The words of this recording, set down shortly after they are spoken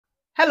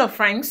Hello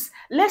friends,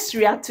 let's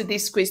react to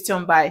this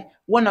question by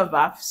one of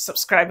our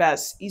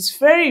subscribers. It's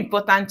very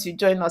important to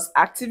join us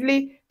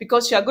actively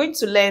because you are going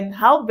to learn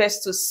how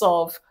best to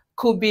solve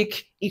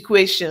cubic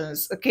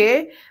equations,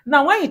 okay?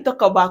 Now, when you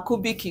talk about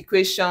cubic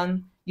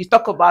equation, you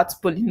talk about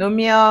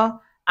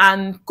polynomial,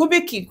 and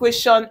cubic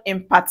equation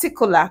in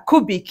particular,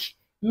 cubic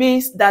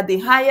means that the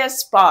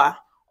highest power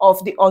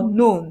of the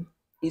unknown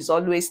is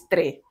always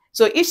 3.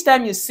 So each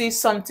time you see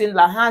something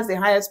that has the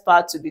highest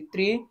power to be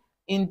 3,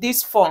 in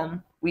this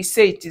form, we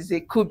say it is a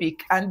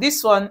cubic, and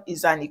this one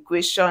is an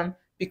equation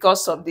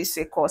because of this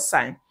equal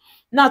sign.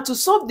 Now, to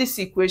solve this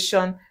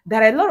equation,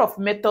 there are a lot of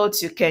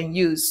methods you can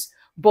use,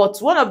 but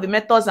one of the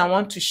methods I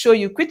want to show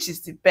you, which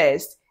is the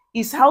best,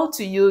 is how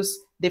to use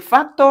the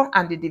factor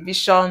and the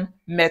division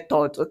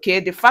method, okay?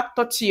 The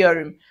factor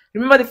theorem.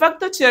 Remember, the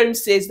factor theorem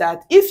says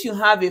that if you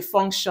have a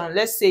function,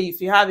 let's say if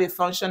you have a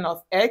function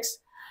of x,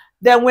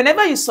 then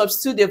whenever you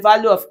substitute the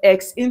value of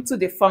x into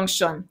the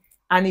function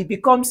and it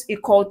becomes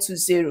equal to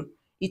 0,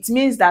 it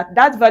means that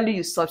that value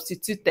you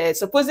substituted,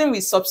 supposing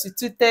we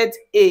substituted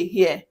a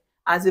here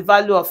as a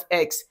value of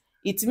x,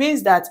 it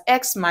means that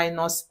x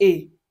minus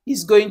a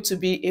is going to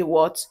be a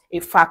what?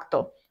 A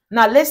factor.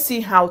 Now, let's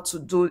see how to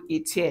do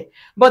it here.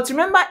 But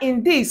remember,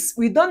 in this,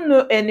 we don't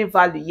know any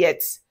value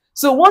yet.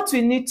 So what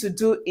we need to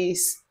do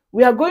is,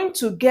 we are going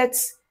to get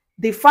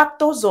the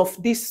factors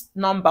of this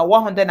number,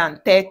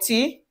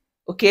 130.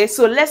 Okay,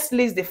 so let's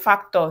list the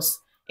factors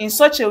in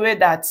such a way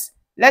that,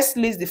 let's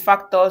list the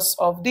factors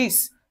of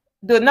this.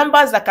 The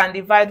numbers that can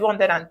divide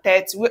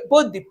 130,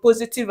 both the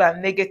positive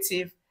and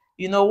negative,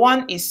 you know,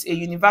 one is a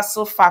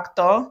universal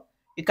factor.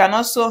 You can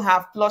also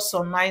have plus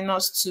or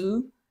minus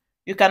 2.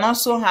 You can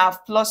also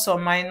have plus or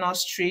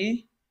minus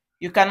 3.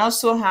 You can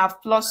also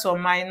have plus or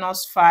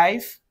minus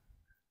 5.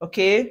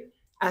 Okay,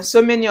 and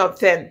so many of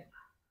them.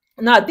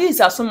 Now,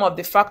 these are some of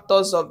the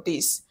factors of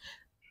this.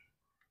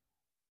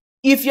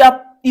 If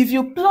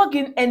you plug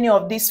in any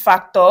of these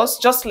factors,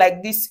 just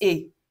like this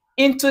a,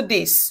 into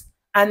this,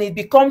 and it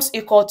becomes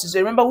equal to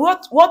 0. Remember,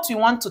 what we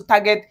want to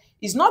target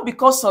is not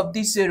because of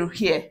this 0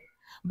 here,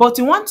 but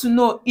we want to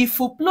know if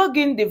we plug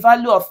in the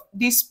value of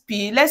this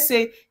p, let's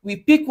say we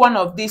pick one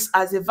of these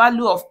as a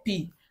value of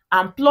p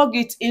and plug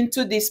it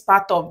into this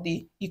part of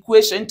the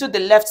equation, into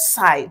the left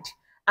side,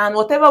 and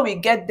whatever we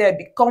get there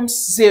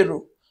becomes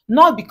 0,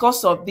 not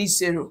because of this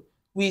 0,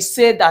 we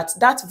say that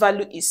that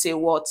value is a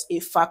what? A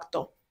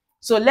factor.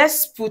 So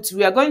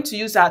we are going to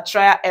use our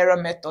trial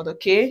error method,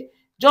 okay?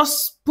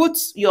 Just put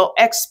your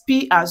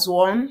xp as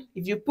 1.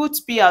 If you put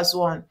p as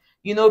 1,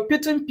 you know,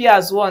 putting p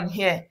as 1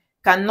 here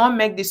cannot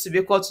make this to be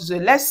equal to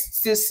 0. Let's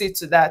still see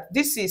to that.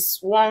 This is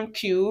 1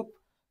 cube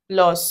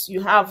plus,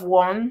 you have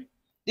 1.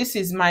 This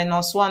is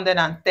minus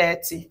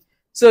 130.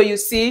 So you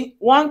see,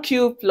 1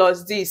 cube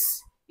plus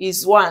this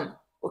is 1,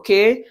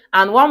 okay?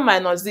 And 1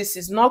 minus this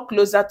is not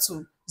closer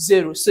to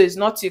 0, so it's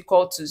not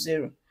equal to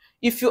 0.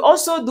 If you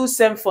also do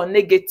same for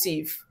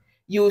negative,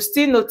 you will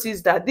still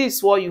notice that this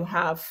is what you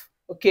have,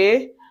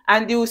 okay?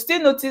 And you will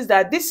still notice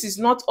that this is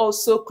not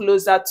also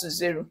closer to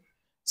 0.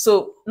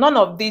 So none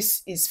of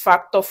this is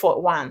factor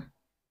for 1.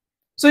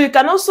 So you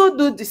can also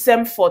do the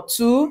same for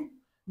 2,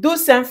 do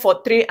same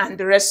for 3, and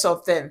the rest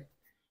of them.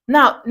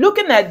 Now,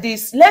 looking at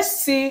this,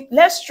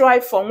 let's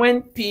try for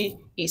when p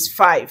is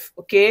 5,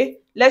 okay?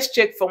 Let's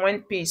check for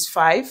when p is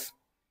 5.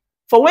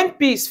 For when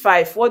p is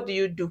 5, what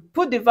do?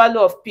 Put the value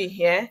of p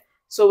here.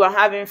 So we're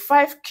having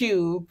 5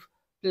 cube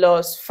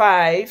plus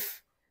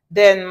 5,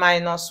 then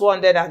minus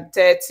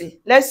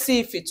 130. Let's see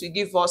if it will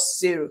give us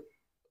 0.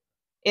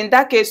 In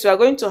that case, we are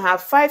going to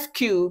have 5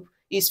 cube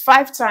is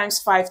 5 times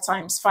 5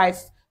 times 5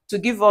 to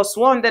give us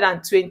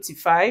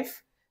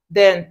 125,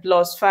 then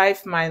plus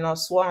 5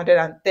 minus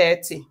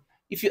 130.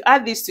 If you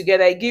add this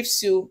together, it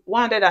gives you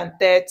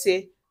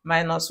 130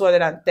 minus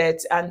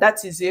 130, and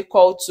that is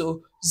equal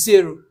to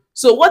 0.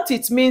 So what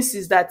it means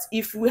is that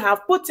if we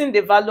have put in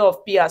the value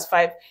of p as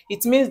 5,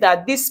 it means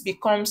that this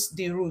becomes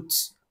the root,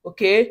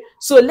 okay?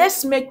 So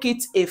let's make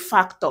it a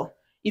factor.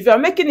 If you are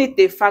making it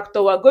a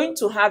factor, we're going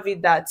to have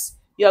it that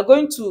you are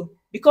going to,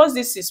 because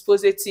this is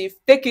positive,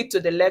 take it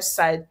to the left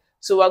side.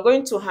 So we're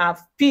going to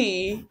have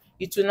p,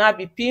 it will now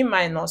be p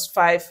minus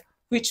 5,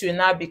 which will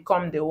now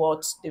become the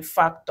what? The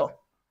factor.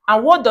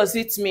 And what does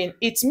it mean?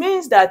 It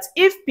means that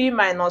if p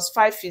minus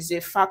 5 is a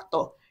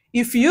factor,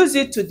 if you use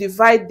it to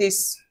divide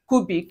this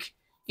cubic,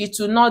 it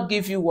will not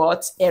give you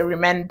what? A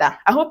remainder.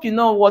 I hope you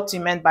know what we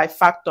meant by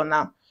factor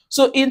now.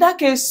 So in that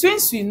case,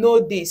 since we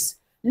know this,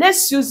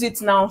 let's use it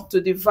now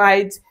to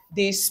divide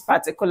this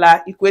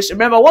particular equation.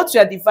 Remember, what we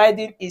are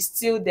dividing is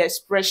still the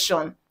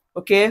expression,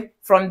 okay?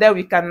 From there,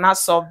 we can now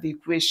solve the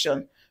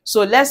equation.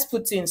 So let's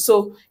put in.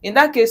 So in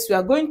that case, we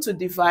are going to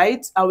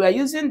divide, and we are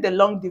using the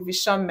long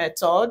division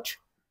method.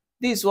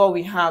 This is what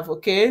we have,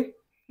 okay?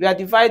 We are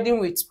dividing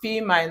with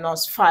p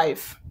minus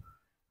 5.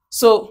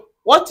 So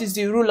what is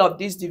the rule of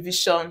this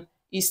division?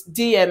 Is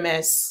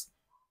DMS.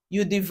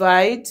 You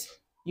divide,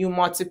 you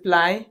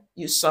multiply,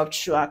 you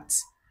subtract.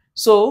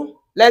 So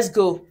let's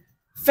go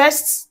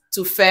first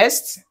to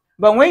first,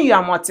 but when you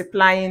are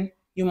multiplying,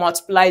 you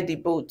multiply the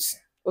both,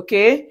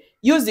 okay?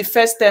 use the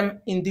first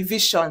term in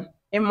division.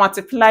 In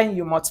multiplying,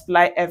 you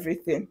multiply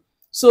everything.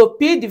 So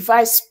p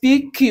divides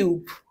p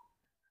cube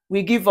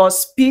will give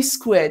us p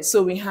squared.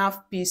 So we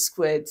have p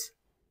squared.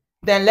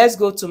 Then let's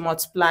go to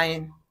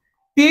multiplying.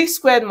 P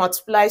squared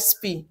multiplies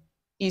p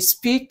is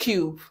p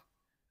cube.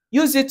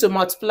 Use it to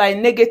multiply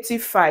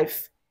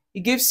 -5.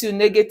 It gives you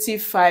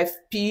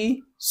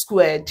 -5p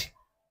squared.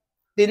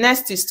 The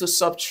next is to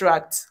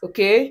subtract,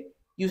 okay?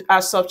 You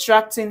are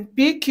subtracting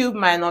p cube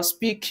minus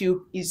p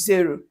cube is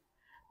 0.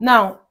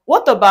 Now,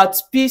 what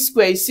about p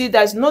square? You see,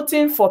 there's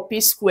nothing for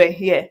p square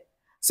here.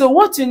 So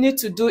what you need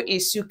to do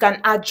is you can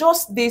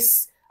adjust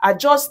this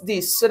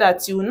so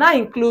that you will now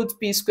include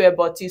p square,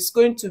 but it's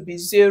going to be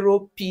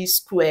 0p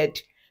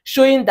squared,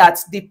 showing that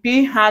the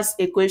p has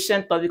a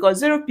coefficient of,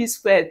 because 0p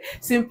squared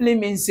simply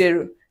means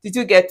 0. Did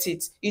you get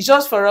it? It's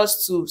just for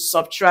us to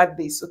subtract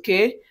this,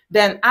 okay?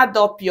 Then add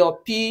up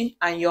your p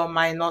and your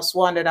minus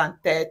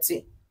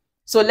 130.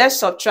 So let's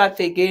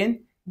subtract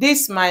again.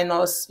 This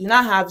minus, you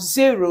now have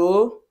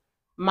 0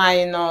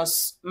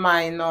 minus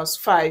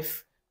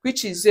 5,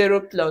 which is 0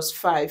 plus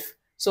 5.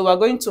 So we're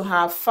going to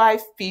have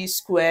 5p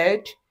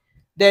squared.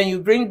 Then you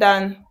bring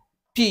down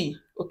p,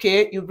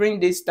 okay? You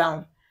bring this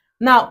down.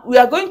 Now, we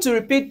are going to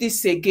repeat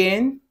this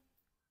again.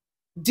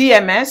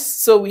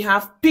 DMS, so we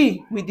have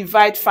p, we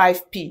divide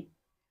 5p.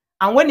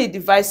 And when it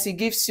divides, it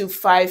gives you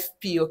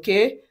 5p,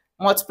 okay?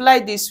 Multiply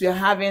this, we are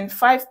having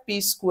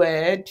 5p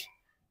squared.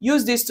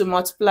 Use this to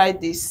multiply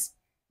this.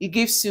 It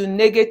gives you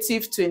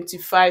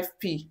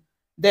 -25p.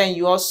 Then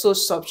you also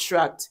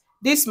subtract.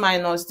 This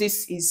minus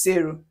this is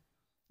 0.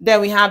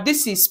 Then we have,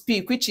 this is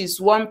p, which is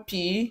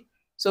 1p.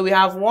 So we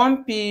have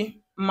 1p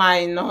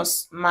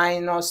minus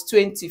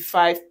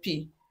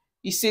 25p.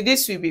 You see,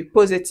 this will be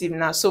positive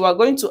now. So we're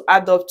going to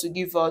add up to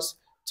give us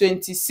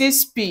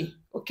 26p,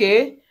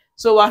 okay?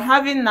 So we're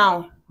having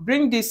now,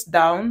 bring this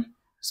down.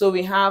 So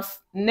we have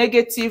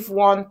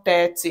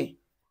 -130.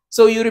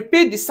 So you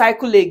repeat the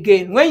cycle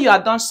again. When you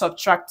are done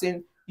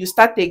subtracting, you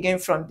start again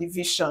from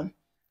division.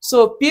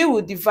 So p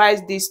will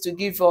divide this to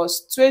give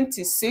us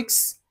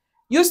 26.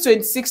 Use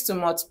 26 to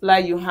multiply,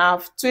 you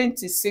have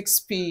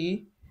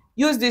 26p.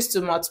 Use this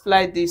to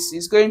multiply this,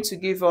 is going to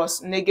give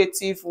us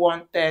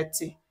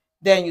 -130.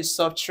 Then you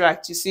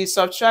subtract. You see,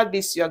 subtract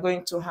this, you are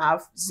going to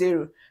have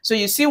 0. So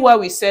you see why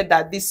we said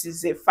that this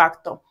is a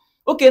factor.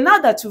 Okay, now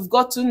that you've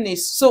gotten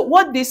this, so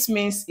what this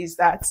means is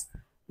that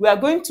we are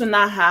going to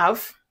now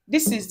have,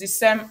 this is the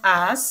same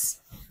as,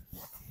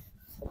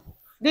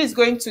 this is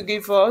going to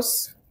give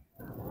us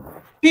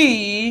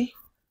p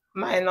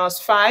minus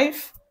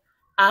 5,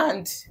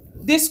 and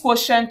this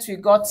quotient we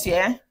got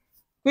here,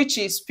 which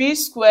is p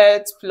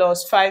squared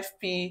plus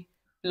 5p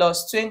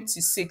plus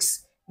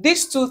 26.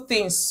 These two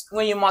things,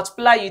 when you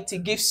multiply it,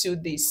 it gives you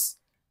this,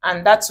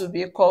 and that will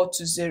be equal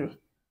to 0.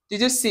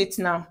 Did you see it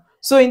now?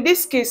 So in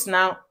this case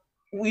now,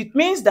 it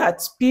means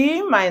that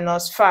p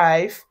minus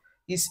 5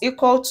 is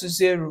equal to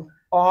 0,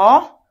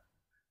 or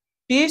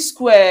p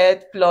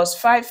squared plus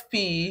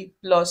 5p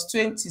plus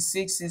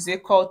 26 is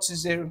equal to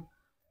 0.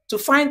 To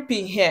find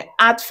p here,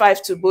 add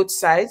 5 to both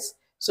sides.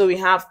 So we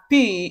have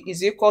p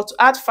is equal to,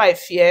 add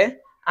 5 here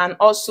and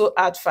also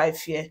add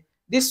 5 here.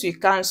 This will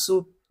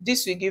cancel.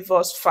 This will give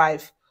us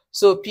 5.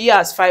 So p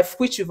has 5,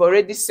 which we've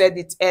already said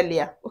it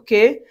earlier.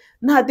 Okay.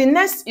 Now the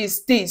next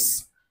is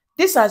this.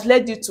 This has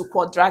led you to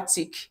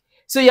quadratic.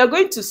 So you're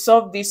going to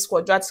solve this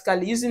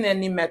quadratically using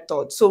any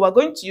method. So we're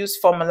going to use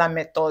formula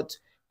method,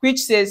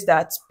 which says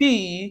that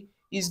p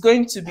is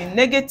going to be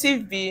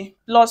 -b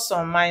plus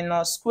or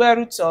minus square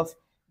root of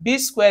b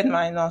squared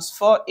minus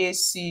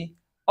 4ac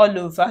all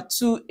over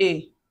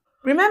 2a.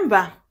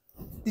 Remember,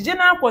 the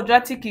general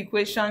quadratic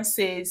equation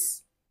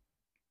says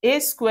a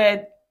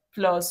squared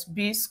plus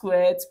b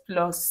squared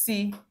plus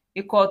c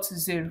equal to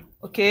 0.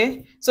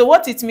 Okay, so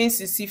what it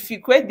means is, if you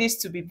equate this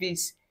to be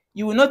this,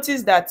 you will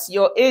notice that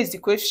your a is the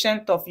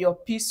coefficient of your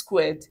p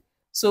squared.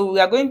 So we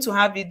are going to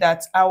have it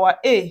that our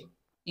a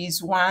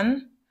is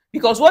 1,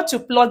 because what you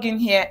plug in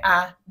here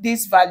are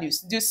these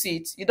values. Do you see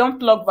it? You don't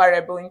plug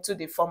variable into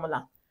the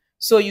formula.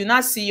 So you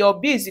now see your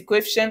b is the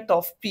coefficient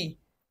of p,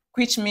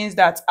 which means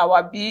that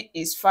our b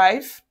is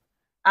 5,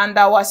 and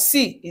our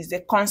c is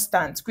the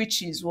constant,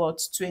 which is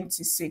what?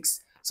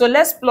 26. So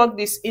let's plug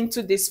this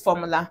into this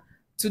formula.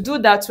 To do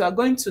that, we are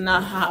going to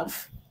now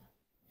have,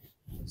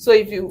 so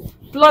if you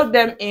plug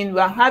them in, we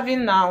are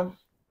having now,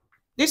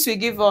 this will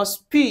give us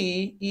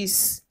p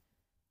is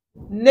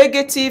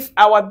negative,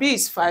 our b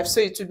is 5, so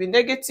it will be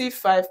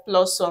 -5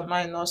 plus or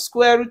minus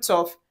square root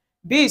of,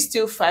 b is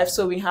still 5,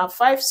 so we have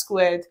 5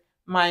 squared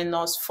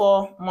minus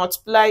 4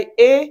 multiply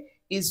a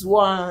is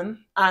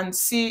 1 and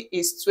c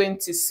is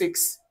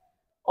 26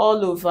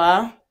 all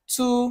over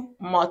 2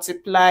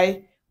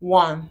 multiply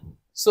 1.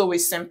 So we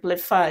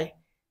simplify.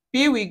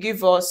 P will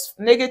give us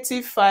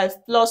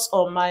 -5 plus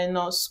or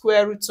minus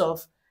square root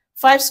of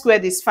 5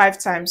 squared is 5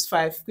 times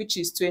 5, which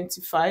is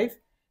 25.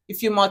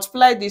 If you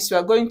multiply this, you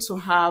are going to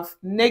have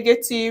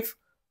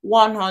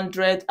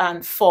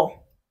 -104.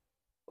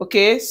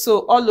 Okay,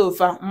 so all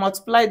over,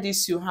 multiply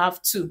this, you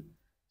have 2.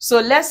 So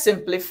let's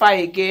simplify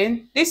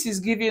again. This is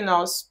giving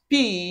us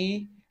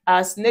P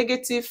as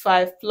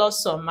 -5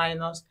 plus or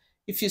minus.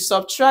 If you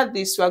subtract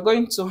this, we are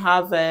going to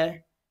have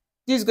this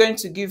is going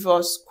to give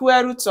us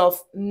square root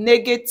of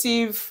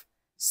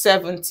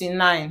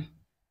 -79.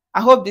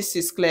 I hope this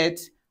is cleared.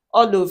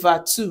 All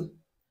over 2.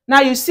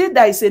 Now you see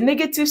there is a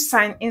negative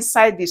sign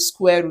inside the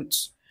square root.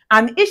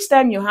 And each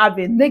time you have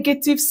a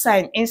negative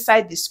sign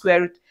inside the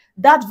square root,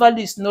 that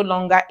value is no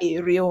longer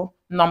a real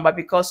number,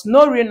 because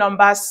no real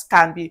numbers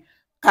can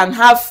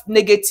have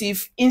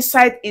negative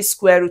inside a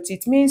square root.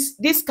 It means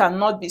this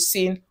cannot be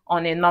seen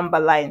on a number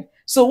line.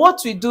 So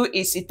what we do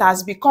is it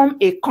has become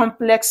a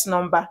complex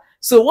number.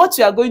 So what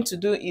we are going to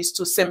do is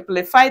to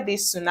simplify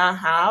this to now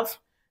have,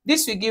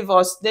 this will give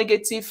us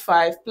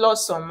 -5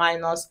 plus or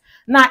minus.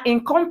 Now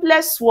in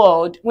complex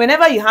world,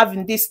 whenever you have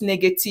in this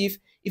negative,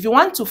 if you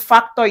want to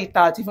factor it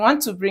out, if you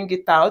want to bring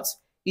it out,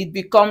 it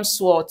becomes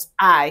what?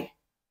 I.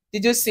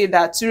 Did you see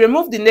that? To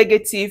remove the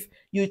negative,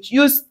 you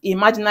use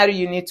imaginary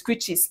unit,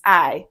 which is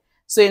I.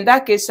 So in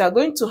that case, you are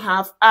going to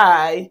have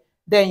I,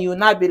 then you will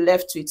now be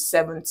left with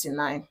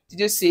 79. Did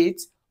you see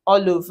it?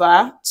 All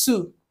over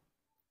 2.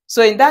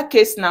 So in that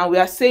case now, we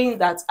are saying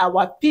that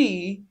our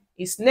P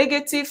is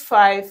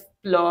 -5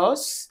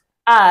 plus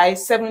I.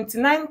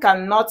 79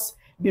 cannot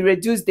be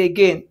reduced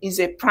again. Is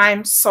a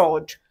prime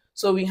surd.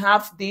 So we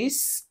have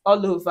this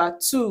all over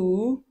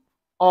 2,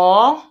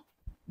 or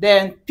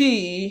then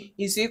P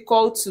is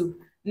equal to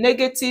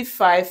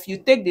 -5. You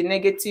take the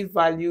negative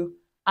value,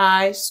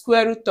 I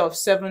square root of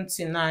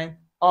 79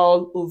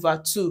 all over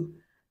 2.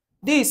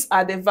 These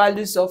are the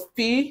values of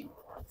P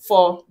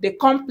for the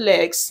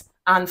complex,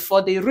 and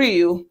for the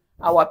real,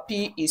 our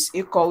P is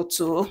equal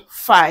to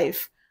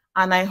 5.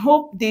 And I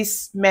hope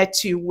this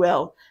met you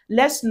well.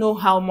 Let's know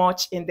how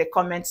much in the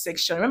comment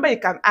section. Remember, you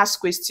can ask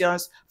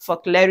questions for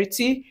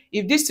clarity.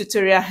 If this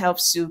tutorial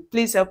helps you,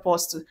 please help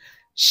us to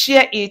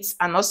share it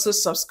and also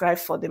subscribe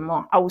for the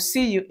more. I will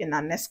see you in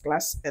our next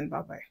class, and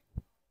bye-bye.